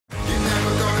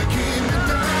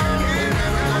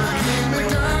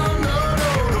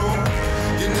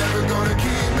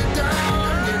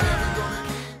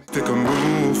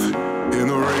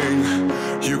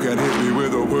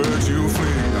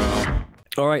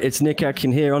right, it's Nick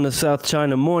Atkin here on the South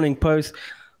China Morning Post.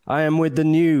 I am with the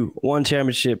new One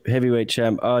Championship heavyweight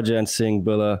champ, Arjan Singh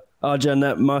Bhullar. Arjan,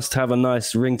 that must have a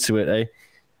nice ring to it,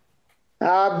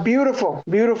 eh? Beautiful,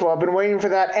 beautiful. I've been waiting for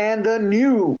that and the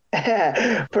new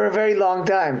for a very long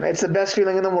time. It's the best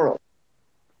feeling in the world.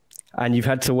 And you've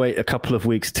had to wait a couple of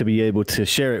weeks to be able to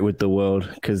share it with the world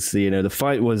because, the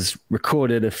fight was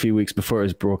recorded a few weeks before it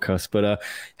was broadcast. But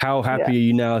how happy are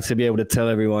you now to be able to tell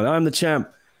everyone, I'm the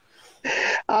champ?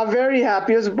 I'm very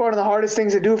happy. It was one of the hardest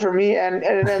things to do for me and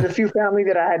the few family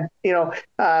that I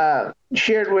had,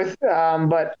 shared with.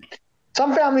 But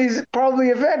some families probably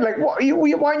have had, like, why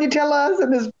didn't you tell us?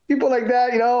 And there's people like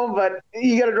that, but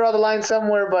you got to draw the line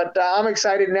somewhere. But I'm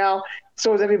excited now.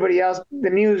 So is everybody else. The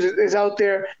news is out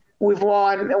there. We've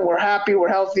won, and we're happy, we're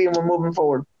healthy, and we're moving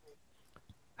forward.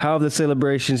 How have the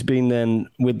celebrations been then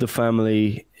with the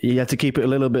family? You had to keep it a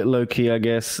little bit low-key, I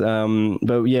guess.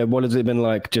 But, yeah, what has it been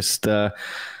like just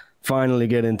finally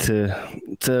getting to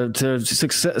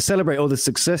celebrate all the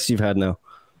success you've had now?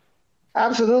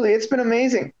 Absolutely. It's been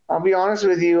amazing. I'll be honest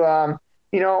with you.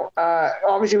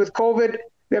 Obviously with COVID,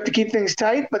 we have to keep things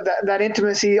tight, but that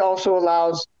intimacy also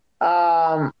allows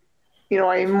a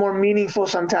more meaningful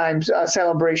sometimes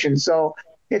celebration. So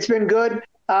it's been good.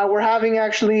 We're having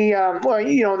actually,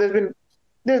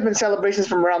 there's been celebrations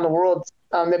from around the world.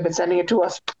 They've been sending it to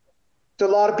us. So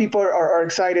a lot of people are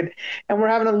excited, and we're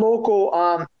having a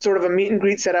local sort of a meet and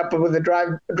greet set up with a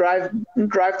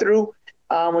drive-through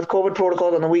with COVID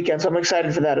protocols on the weekend. So I'm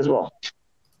excited for that as well.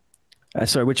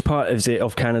 Sorry, which part is it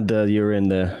of Canada you're in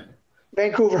there?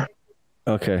 Vancouver.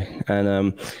 Okay.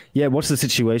 And what's the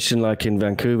situation like in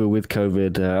Vancouver with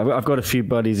COVID? I've got a few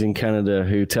buddies in Canada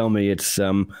who tell me it's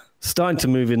starting to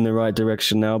move in the right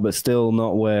direction now, but still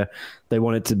not where they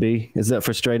want it to be. Is that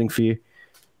frustrating for you?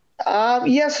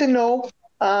 Yes and no.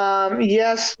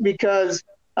 Yes, because,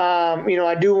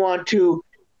 I do want to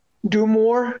do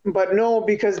more, but no,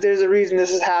 because there's a reason this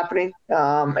is happening.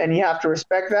 And you have to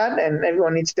respect that. And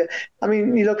everyone needs to,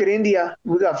 you look at India,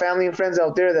 we got family and friends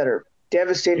out there that are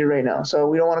devastated right now. So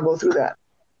we don't want to go through that.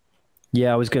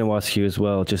 Yeah, I was going to ask you as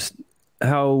well, just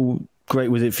how great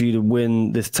was it for you to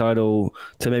win this title,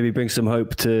 to maybe bring some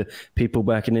hope to people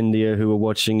back in India who were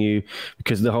watching you,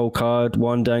 because the whole card,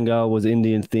 one Dangal, was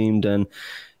Indian themed, and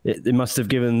it must have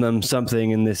given them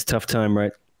something in this tough time,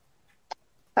 right?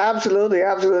 Absolutely.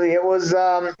 It was,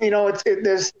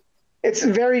 it's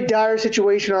a very dire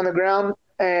situation on the ground,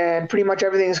 and pretty much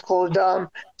everything is closed down.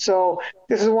 So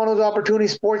this is one of those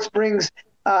opportunities. Sports brings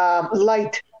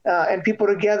light and people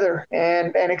together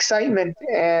and excitement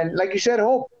and, like you said,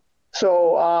 hope.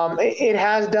 So it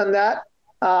has done that.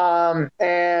 I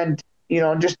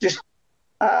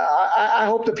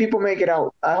hope the people make it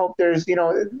out. I hope there's,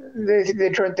 they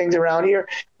turn things around here.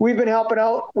 We've been helping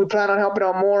out. We plan on helping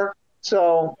out more.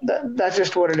 So that's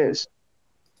just what it is.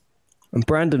 And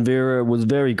Brandon Vera was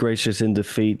very gracious in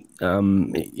defeat.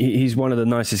 He's one of the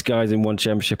nicest guys in One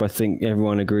Championship. I think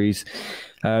everyone agrees.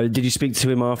 Did you speak to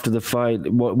him after the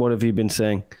fight? What have you been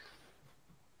saying?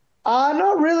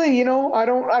 Not really. I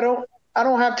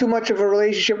don't have too much of a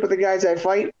relationship with the guys I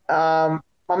fight. I'm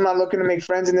not looking to make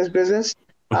friends in this business.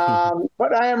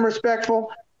 But I am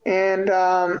respectful, and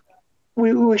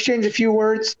we exchanged a few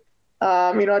words.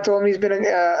 I told him he's been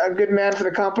a good man for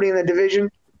the company and the division.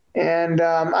 And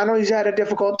I know he's had a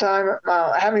difficult time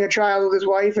having a child with his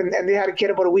wife, and they had a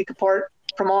kid about a week apart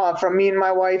from me and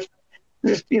my wife.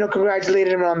 Just,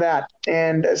 congratulated him on that.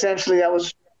 And essentially that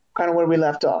was kind of where we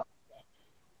left off.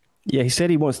 Yeah, he said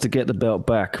he wants to get the belt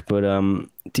back, but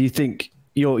do you think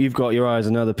you've got your eyes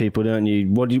on other people, don't you?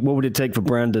 What would it take for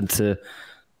Brandon to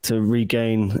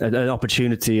regain an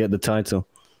opportunity at the title?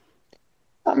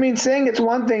 Saying it's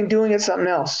one thing, doing it's something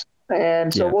else.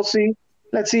 And so We'll see.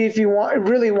 Let's see if he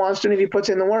really wants to, and if he puts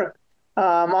in the work.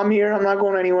 I'm here. I'm not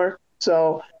going anywhere.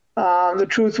 So the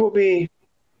truth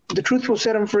will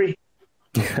set him free.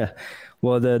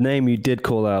 Well, the name you did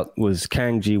call out was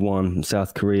Kang Ji-won from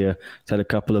South Korea. He's had a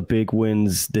couple of big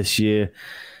wins this year.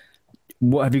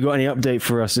 Have you got any update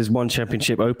for us? Is One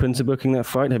Championship open to booking that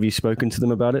fight? Have you spoken to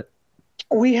them about it?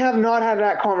 We have not had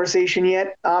that conversation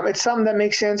yet. It's something that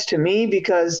makes sense to me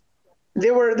because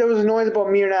there was noise about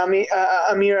Amir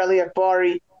Ali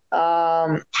Akbari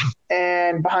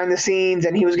and behind the scenes,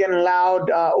 and he was getting loud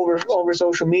over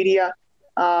social media.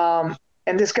 And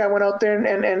this guy went out there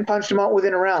and punched him out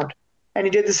within a round. And he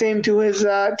did the same to his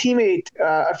teammate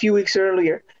a few weeks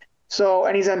earlier. So,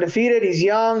 and he's undefeated. He's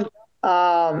young.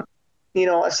 Because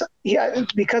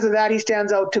of that, he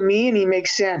stands out to me, and he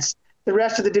makes sense. The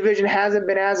rest of the division hasn't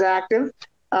been as active,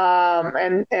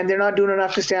 and they're not doing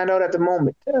enough to stand out at the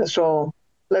moment. So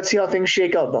let's see how things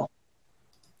shake out, though.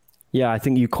 Yeah, I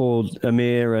think you called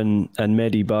Amir and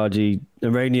Mehdi Baji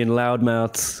Iranian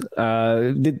loudmouths.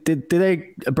 Did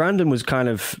they? Brandon was kind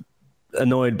of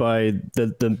annoyed by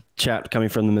the chat coming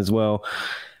from them as well.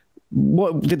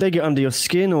 What did they get under your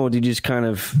skin, or did you just kind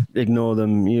of ignore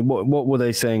them? What were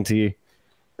they saying to you?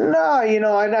 No,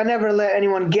 I never let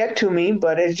anyone get to me,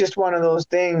 but it's just one of those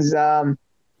things.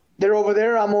 They're over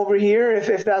there, I'm over here.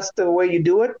 If that's the way you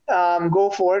do it, go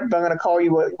for it. But I'm going to call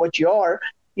you what you are.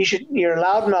 You're a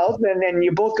loudmouth, and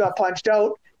you both got punched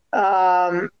out.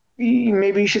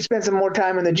 Maybe you should spend some more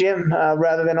time in the gym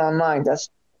rather than online. That's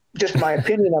just my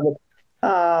opinion of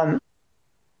it.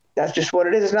 That's just what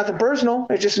it is. It's nothing personal.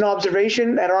 It's just an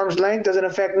observation at arm's length. Doesn't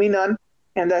affect me none,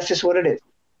 and that's just what it is.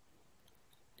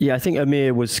 Yeah, I think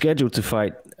Amir was scheduled to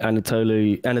fight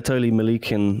Anatoly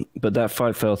Malikin, but that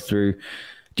fight fell through.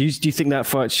 Do you think that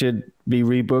fight should be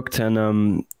rebooked?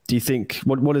 And do you think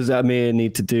what does Amir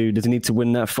need to do? Does he need to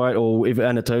win that fight, or if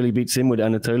Anatoly beats him, would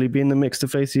Anatoly be in the mix to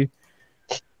face you?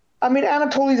 I mean,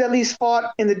 Anatoly's at least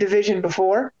fought in the division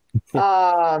before,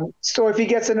 so if he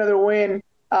gets another win,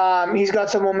 he's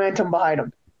got some momentum behind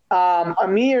him.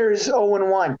 Amir's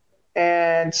 0-1,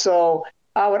 and so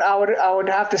I would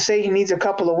have to say he needs a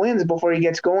couple of wins before he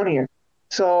gets going here.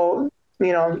 So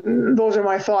those are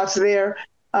my thoughts there.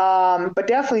 But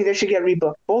definitely they should get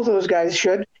rebooked. Both of those guys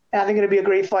should. And I think it'll be a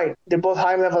great fight. They're both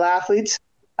high-level athletes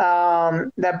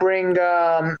that bring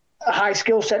a high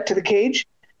skill set to the cage.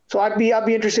 So I'd be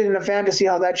interested in a fan to see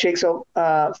how that shakes out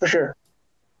for sure.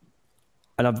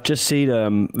 And I've just seen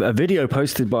a video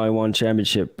posted by One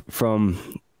Championship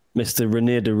from Mr.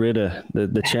 Reinier de Ridder,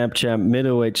 the champ,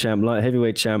 middleweight champ, light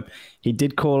heavyweight champ. He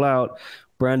did call out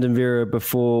Brandon Vera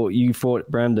before you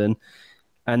fought Brandon.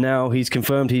 And now he's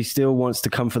confirmed he still wants to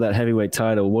come for that heavyweight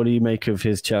title. What do you make of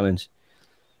his challenge?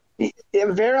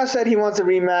 Vera said he wants a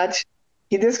rematch.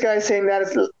 This guy's saying that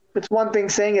it's one thing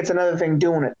saying, it's another thing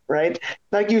doing it, right?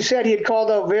 Like you said, he had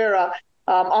called out Vera.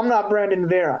 I'm not Brandon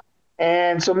Vera.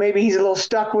 And so maybe he's a little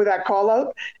stuck with that call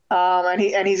out,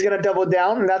 and he's going to double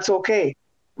down, and that's okay.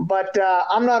 But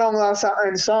I'm not Ong La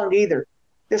Song either.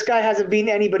 This guy hasn't beaten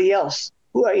anybody else.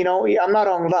 I'm not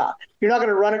Ong La. You're not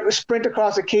going to sprint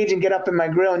across a cage and get up in my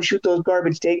grill and shoot those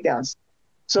garbage takedowns.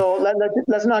 So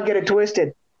let's not get it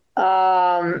twisted.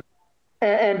 And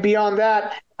beyond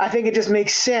that, I think it just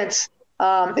makes sense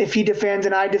if he defends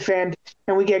and I defend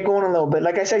and we get going a little bit.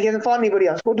 Like I said, he hasn't fought anybody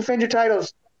else. Go defend your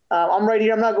titles. I'm right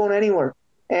here. I'm not going anywhere.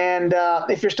 And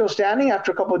if you're still standing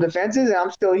after a couple of defenses and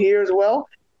I'm still here as well,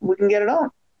 we can get it on.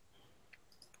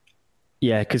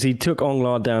 Yeah, because he took Ong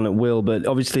La down at will, but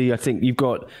obviously I think you've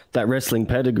got that wrestling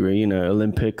pedigree,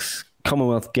 Olympics,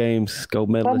 Commonwealth Games,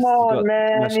 gold medalist. Come on,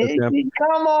 man.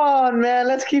 Come on, man.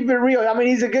 Let's keep it real. I mean,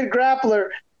 he's a good grappler,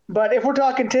 but if we're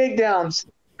talking takedowns,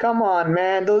 come on,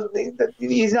 man.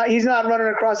 He's not running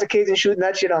across the cage and shooting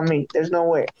that shit on me. There's no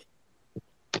way.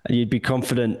 You'd be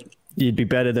confident you'd be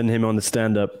better than him on the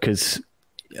stand-up because,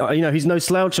 he's no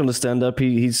slouch on the stand-up.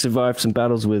 He's survived some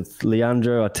battles with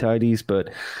Leandro Artides, but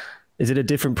is it a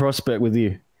different prospect with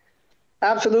you?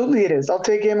 Absolutely it is. I'll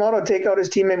take him out. I'll take out his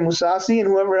teammate Musasi and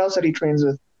whoever else that he trains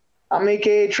with. I'm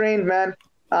AKA trained, man.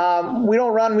 We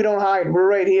don't run, we don't hide. We're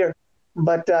right here.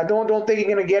 But don't think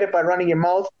you're going to get it by running your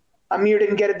mouth. Amir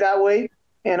didn't get it that way,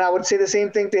 and I would say the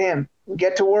same thing to him.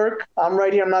 Get to work. I'm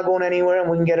right here. I'm not going anywhere, and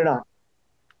we can get it on.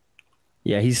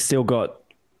 Yeah, he's still got,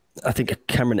 I think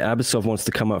Cameron Abasov wants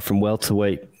to come up from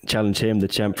welterweight, challenge him, the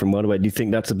champ from welterweight. Do you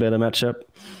think that's a better matchup?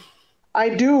 I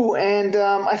do, and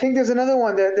I think there's another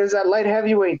one. There's that light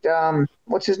heavyweight.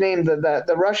 What's his name?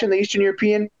 The Russian, the Eastern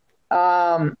European.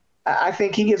 I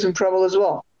think he gives him trouble as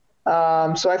well.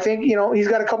 So I think he's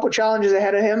got a couple of challenges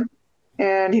ahead of him,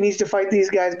 and he needs to fight these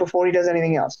guys before he does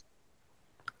anything else.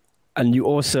 And you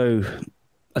also,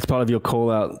 as part of your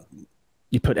call out,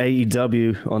 you put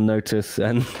AEW on notice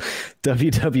and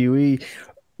WWE.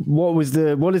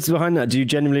 What is behind that? Do you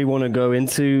genuinely want to go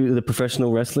into the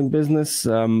professional wrestling business?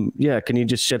 Can you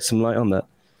just shed some light on that?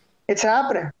 It's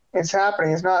happening. It's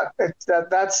not.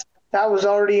 That was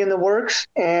already in the works,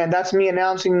 and that's me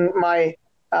announcing my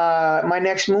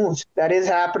next moves. That is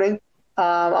happening.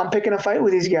 I'm picking a fight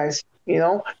with these guys.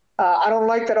 I don't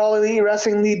like that All Elite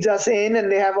Wrestling leads us in,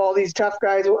 and they have all these tough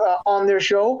guys on their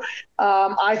show.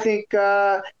 I think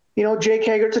Jake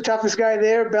Hager's the toughest guy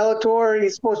there. Bellator,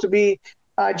 he's supposed to be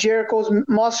Jericho's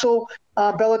muscle,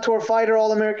 Bellator fighter,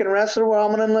 All-American wrestler. Well,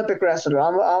 I'm an Olympic wrestler.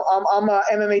 I'm a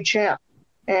MMA champ,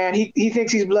 and he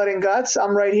thinks he's blood and guts.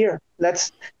 I'm right here.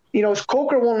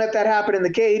 Coker won't let that happen in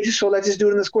the cage, so let's just do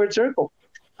it in the squared circle.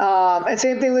 And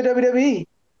same thing with WWE.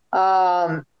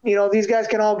 These guys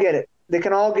can all get it. They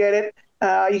can all get it.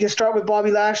 You can start with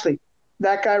Bobby Lashley.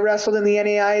 That guy wrestled in the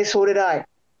NAIA, so did I.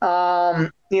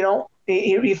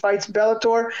 He fights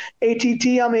Bellator, ATT,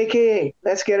 I'm AKA.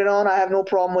 Let's get it on. I have no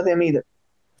problem with him either.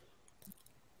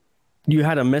 You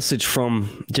had a message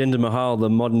from Jinder Mahal, the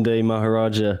modern day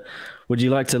Maharaja. Would you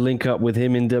like to link up with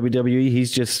him in WWE?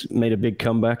 He's just made a big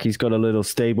comeback. He's got a little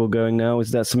stable going now.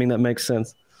 Is that something that makes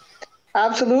sense?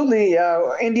 Absolutely.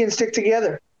 Indians stick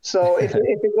together. So if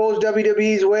it goes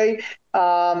WWE's way,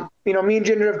 me and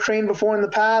Jinder have trained before in the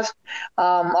past.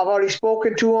 I've already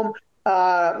spoken to him,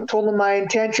 told him my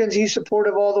intentions. He's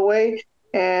supportive all the way.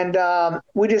 And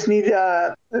we just need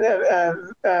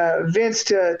Vince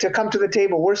to come to the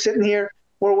table. We're sitting here.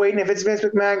 We're waiting. If it's Vince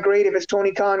McMahon, great. If it's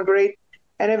Tony Khan, great.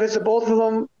 And if it's the both of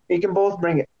them, you can both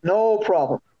bring it. No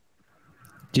problem.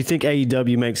 Do you think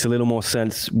AEW makes a little more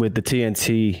sense with the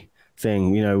TNT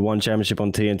thing? One championship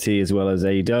on TNT as well as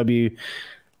AEW.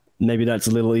 Maybe that's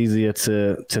a little easier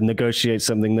to negotiate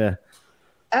something there.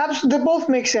 Absolutely, they both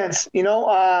make sense.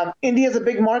 India is a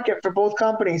big market for both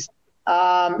companies.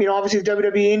 Obviously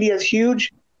WWE India is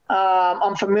huge.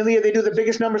 I'm familiar. They do the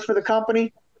biggest numbers for the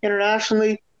company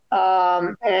internationally.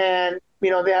 And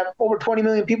they have over 20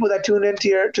 million people that tuned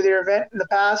into their event in the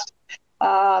past.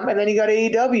 And then you got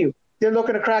AEW. They're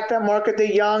looking to crack that market. They're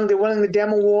young. They're winning the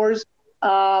demo wars.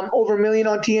 Over 1 million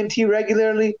on TNT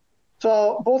regularly.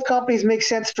 So both companies make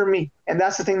sense for me. And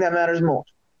that's the thing that matters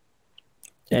most.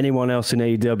 Anyone else in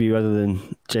AEW other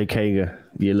than Jake Hager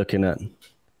you're looking at?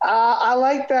 I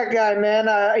like that guy, man.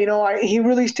 He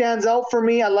really stands out for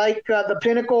me. I like the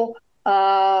Pinnacle.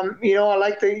 I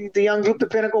like the young group, the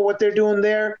Pinnacle, what they're doing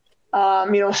there.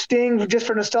 Sting, just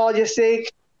for nostalgia's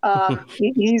sake,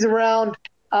 he's around.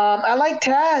 I like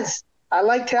Taz. I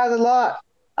like Taz a lot.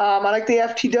 I like the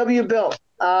FTW belt.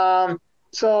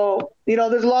 So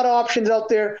there's a lot of options out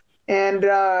there, and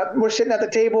we're sitting at the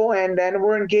table, and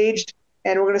we're engaged,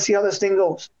 and we're going to see how this thing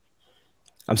goes.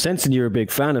 I'm sensing you're a big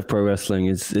fan of pro wrestling.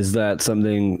 Is that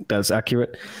something that's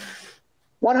accurate?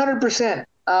 100%.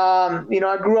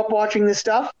 I grew up watching this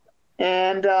stuff,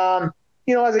 and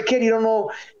as a kid, you don't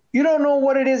know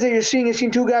what it is that you're seeing. You're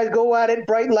seeing two guys go at it,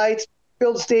 bright lights,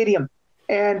 filled stadium,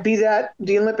 and be that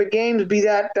the Olympic Games, be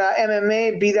that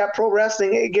MMA, be that pro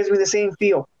wrestling, it gives me the same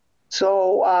feel.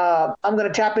 So I'm going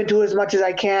to tap into it as much as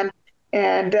I can.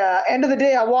 And end of the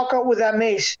day, I walk out with that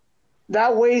mace.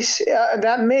 That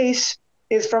mace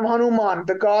is from Hanuman,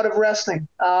 the god of wrestling.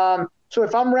 So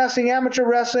if I'm wrestling amateur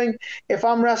wrestling, if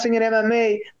I'm wrestling in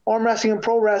MMA, or I'm wrestling in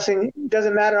pro wrestling, it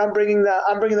doesn't matter. I'm bringing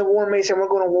the war mace, and we're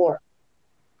going to war.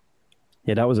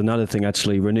 Yeah, that was another thing.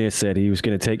 Actually, Reinier said he was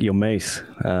going to take your mace.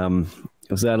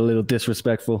 Was that a little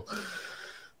disrespectful?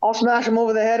 I'll smash him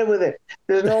over the head with it.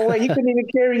 There's no way. He couldn't even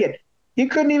carry it. He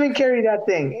couldn't even carry that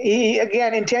thing.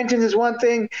 Again, intentions is one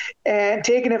thing, and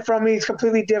taking it from me is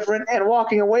completely different, and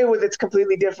walking away with it's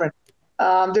completely different.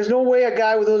 There's no way a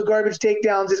guy with those garbage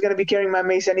takedowns is going to be carrying my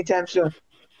mace anytime soon.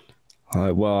 All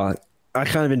right, well, I'm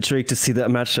kind of intrigued to see that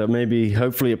matchup.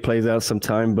 Hopefully it plays out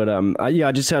sometime. But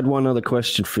I just had one other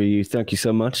question for you. Thank you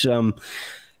so much.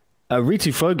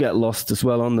 Ritu Phogat lost as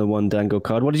well on the one Dango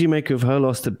card. What did you make of her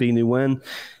loss to Binu Wen?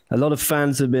 A lot of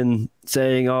fans have been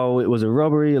saying, oh, it was a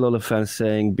robbery. A lot of fans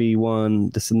saying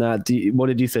B1, this and that. What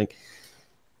did you think?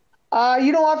 I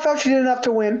felt she did enough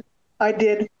to win. I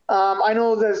did. I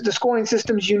know the scoring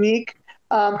system's unique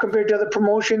compared to other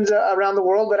promotions around the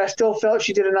world, but I still felt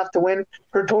she did enough to win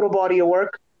her total body of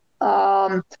work.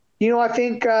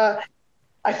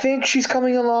 I think she's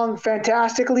coming along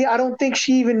fantastically. I don't think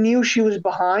she even knew she was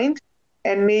behind,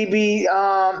 and maybe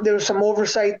there was some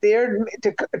oversight there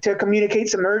to communicate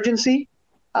some urgency.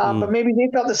 But maybe they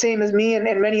felt the same as me and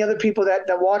many other people that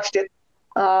watched it.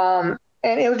 And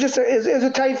it was a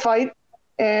tight fight.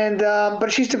 And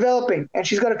but she's developing, and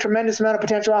she's got a tremendous amount of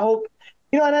potential. I hope,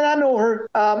 and I know her,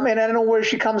 and I know where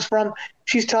she comes from.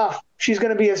 She's tough. She's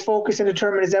going to be as focused and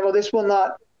determined as ever. This will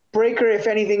not break her. If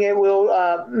anything, it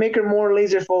will make her more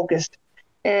laser focused.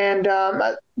 And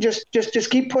just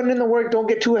keep putting in the work. Don't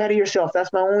get too ahead of yourself.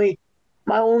 That's my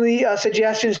only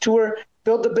suggestions to her.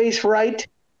 Build the base right,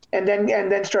 and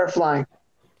then start flying.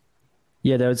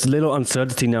 Yeah, there's a little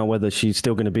uncertainty now whether she's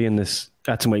still going to be in this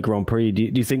Atomweight Grand Prix. Do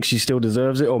you think she still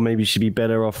deserves it, or maybe she'd be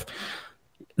better off,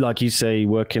 like you say,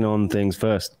 working on things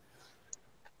first?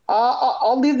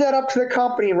 I'll leave that up to the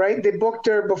company, right? They booked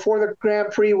her before the Grand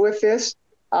Prix with this.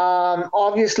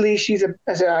 Obviously, she's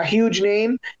a huge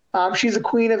name. She's the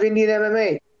queen of Indian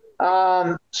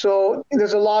MMA. So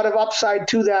there's a lot of upside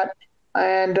to that.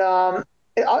 And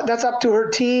that's up to her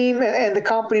team and the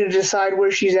company to decide where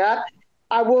she's at.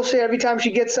 I will say every time she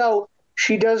gets out,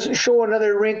 she does show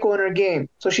another wrinkle in her game.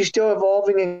 So she's still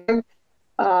evolving.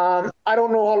 I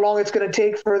don't know how long it's going to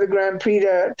take for the Grand Prix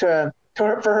for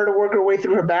her to work her way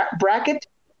through her bracket.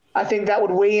 I think that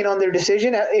would weigh in on their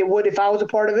decision. It would if I was a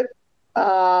part of it.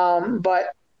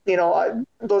 But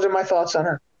those are my thoughts on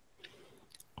her.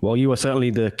 Well, you are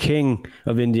certainly the king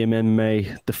of Indian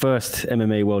MMA, the first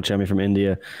MMA world champion from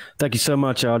India. Thank you so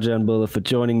much, Arjan Bhullar, for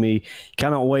joining me.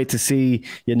 Cannot wait to see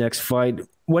your next fight.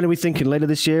 When are we thinking? Later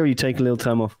this year, or are you taking a little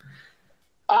time off?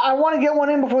 I want to get one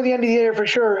in before the end of the year for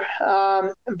sure.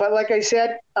 But like I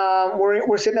said,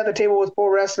 we're sitting at the table with pro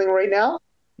wrestling right now,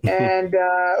 and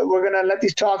we're going to let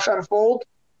these talks unfold.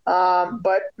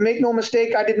 But make no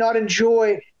mistake, I did not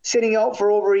enjoy sitting out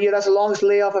for over a year. That's the longest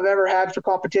layoff I've ever had for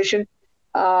competition.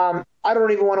 I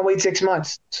don't even want to wait 6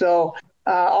 months. So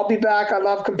I'll be back. I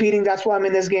love competing. That's why I'm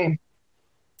in this game.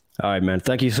 All right, man.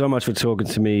 Thank you so much for talking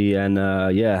to me. And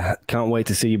can't wait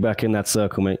to see you back in that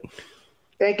circle, mate.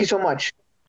 Thank you so much.